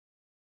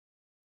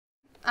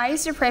I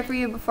used to pray for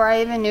you before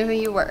I even knew who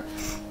you were.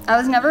 I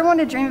was never one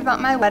to dream about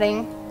my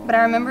wedding, but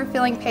I remember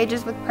filling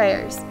pages with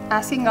prayers,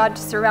 asking God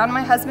to surround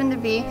my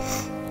husband-to-be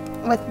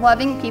with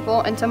loving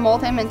people and to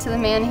mold him into the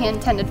man he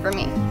intended for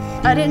me.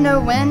 I didn't know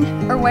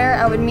when or where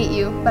I would meet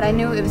you, but I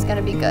knew it was going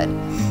to be good.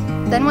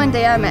 Then one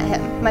day I met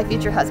him, my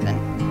future husband.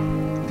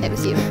 It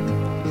was you.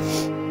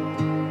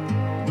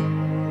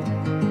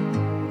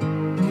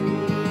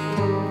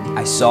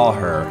 I saw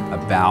her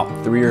about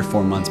 3 or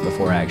 4 months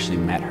before I actually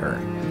met her,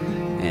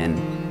 and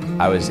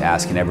I was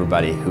asking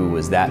everybody who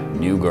was that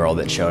new girl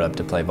that showed up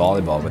to play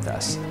volleyball with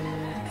us,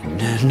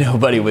 and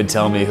nobody would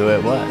tell me who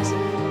it was.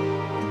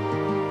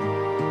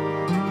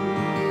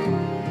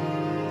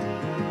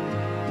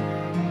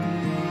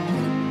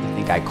 I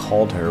think I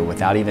called her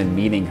without even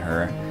meeting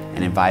her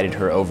and invited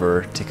her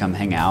over to come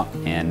hang out,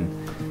 and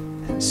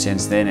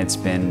since then it's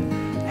been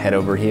head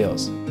over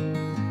heels.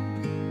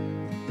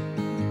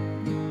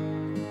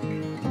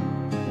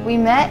 We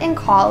met in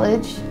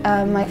college.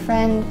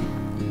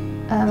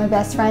 My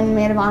best friend,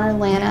 maid of honor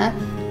Lana,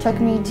 took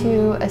me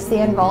to a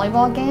sand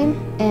volleyball game,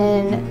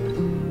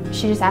 and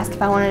she just asked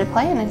if I wanted to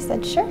play, and I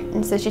said sure.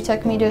 And so she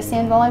took me to a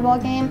sand volleyball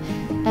game,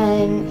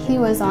 and he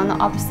was on the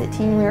opposite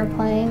team we were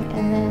playing,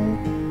 and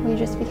then we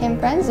just became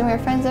friends, and we were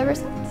friends ever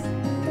since.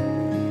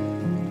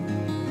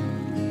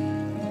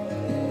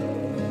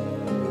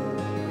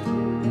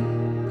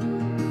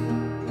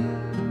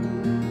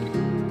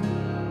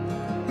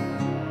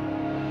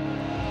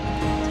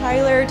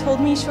 Tyler told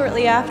me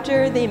shortly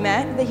after they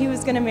met that he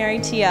was going to marry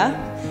Tia,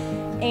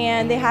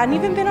 and they hadn't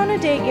even been on a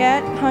date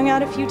yet, hung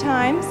out a few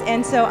times,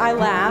 and so I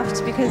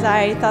laughed because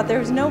I thought there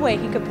was no way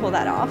he could pull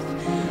that off.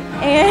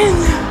 And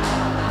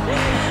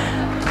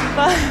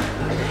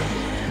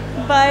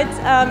but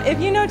if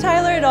you know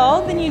Tyler at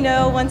all, then you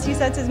know once he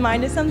sets his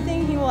mind to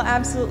something, he will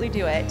absolutely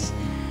do it.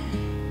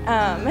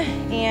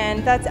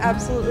 And that's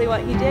absolutely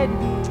what he did.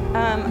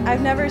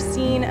 I've never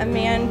seen a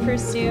man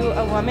pursue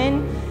a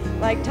woman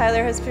like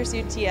Tyler has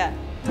pursued Tia.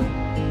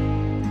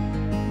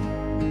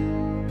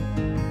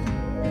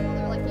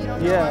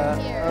 Yeah,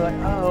 I'm like,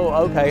 oh,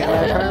 okay. And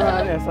I turn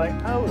around and it's like,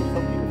 oh, it's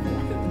so beautiful.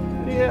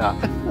 Yeah.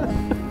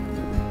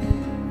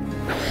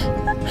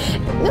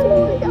 No,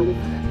 no.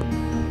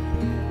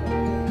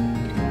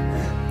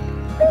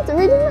 It's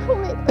original.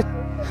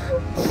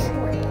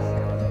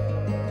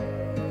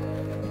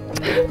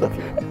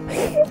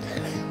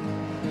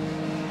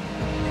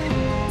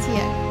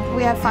 Tia,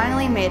 we have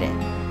finally made it.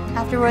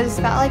 After what has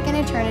felt like an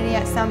eternity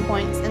at some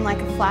points and like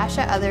a flash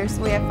at others,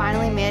 we have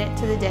finally made it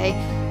to the day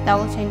that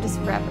will change us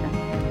forever.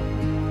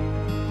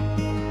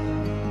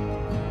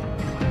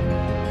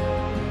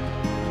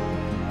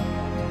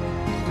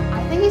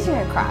 I think he's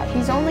gonna cry.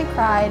 He's only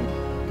cried,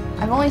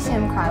 I've only seen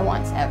him cry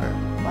once ever.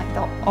 Like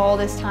all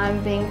this time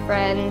being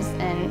friends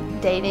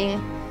and dating,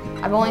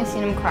 I've only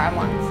seen him cry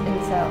once, and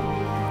so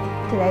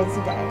today's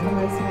the day. I'm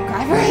gonna see him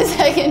cry for a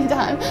second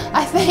time,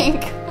 I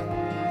think.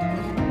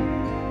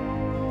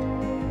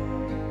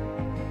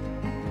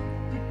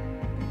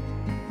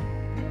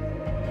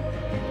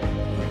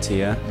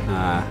 Tia,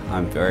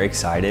 I'm very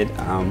excited.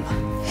 A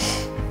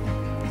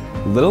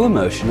little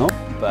emotional,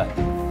 but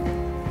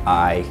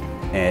I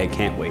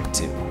can't wait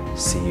to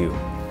see you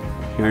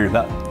here in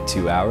about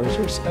 2 hours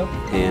or so.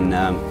 And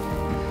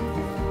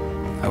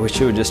I wish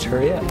you would just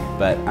hurry up,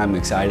 but I'm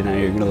excited. I know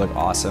you're gonna look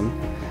awesome.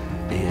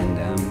 And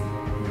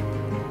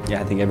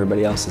yeah, I think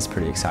everybody else is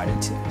pretty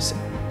excited too, so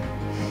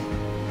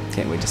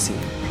can't wait to see you.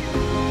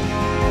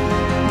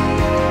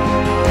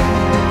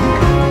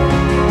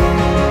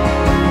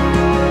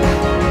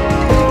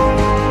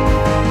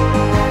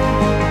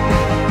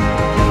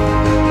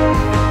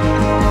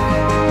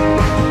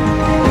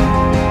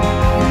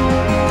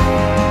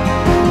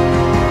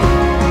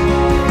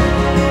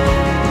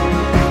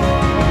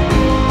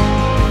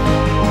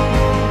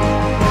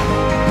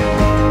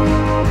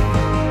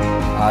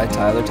 I,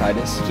 Tyler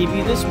Titus, give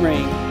you this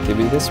ring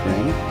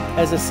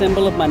as a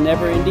symbol of my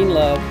never-ending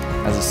love,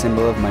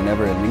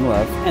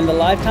 and the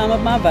lifetime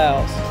of my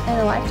vows,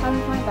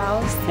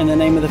 In the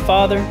name of the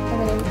Father,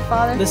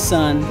 the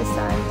Son,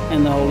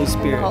 and the Holy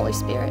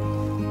Spirit.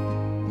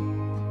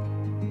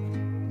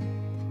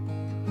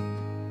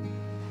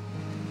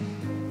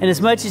 And as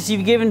much as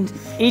you've given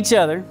each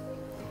other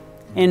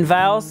in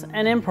vows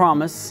and in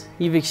promise,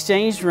 you've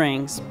exchanged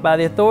rings by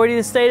the authority of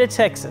the state of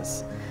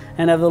Texas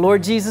and of the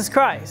Lord Jesus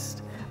Christ.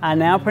 I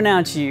now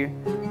pronounce you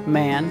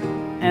man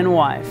and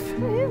wife.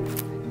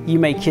 You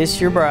may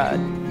kiss your bride.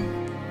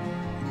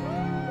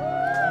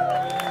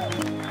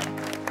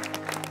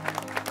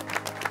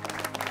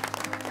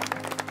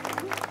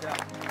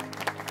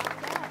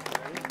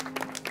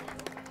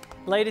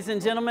 Ladies and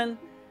gentlemen,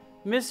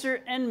 Mr.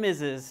 and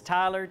Mrs.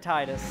 Tyler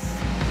Titus.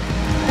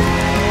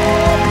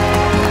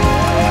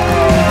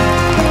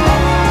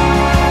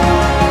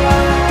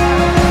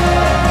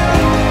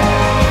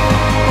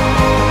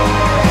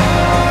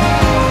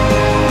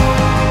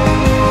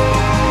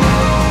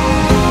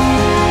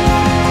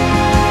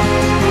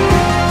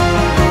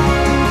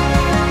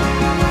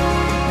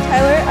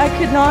 I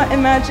could not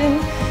imagine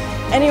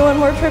anyone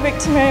more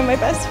perfect to marry my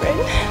best friend.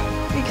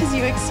 because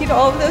you exceed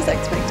all of those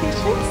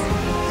expectations.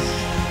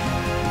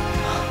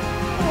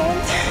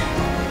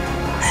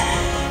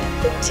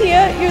 And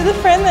Tia, you're the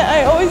friend that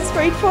I always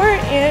prayed for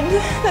and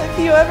that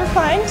few ever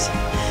find.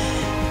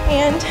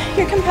 And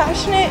you're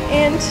compassionate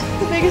and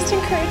the biggest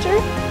encourager.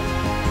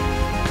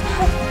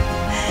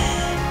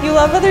 You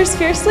love others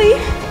fiercely,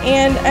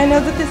 and I know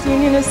that this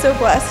union is so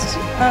blessed.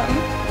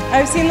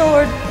 I've seen the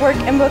Lord work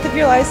in both of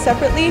your lives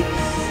separately,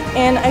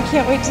 and I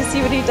can't wait to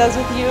see what He does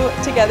with you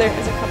together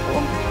as a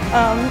couple.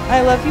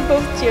 I love you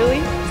both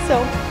dearly,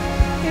 so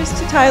here's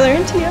to Tyler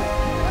and Tia.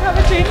 Have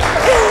a drink.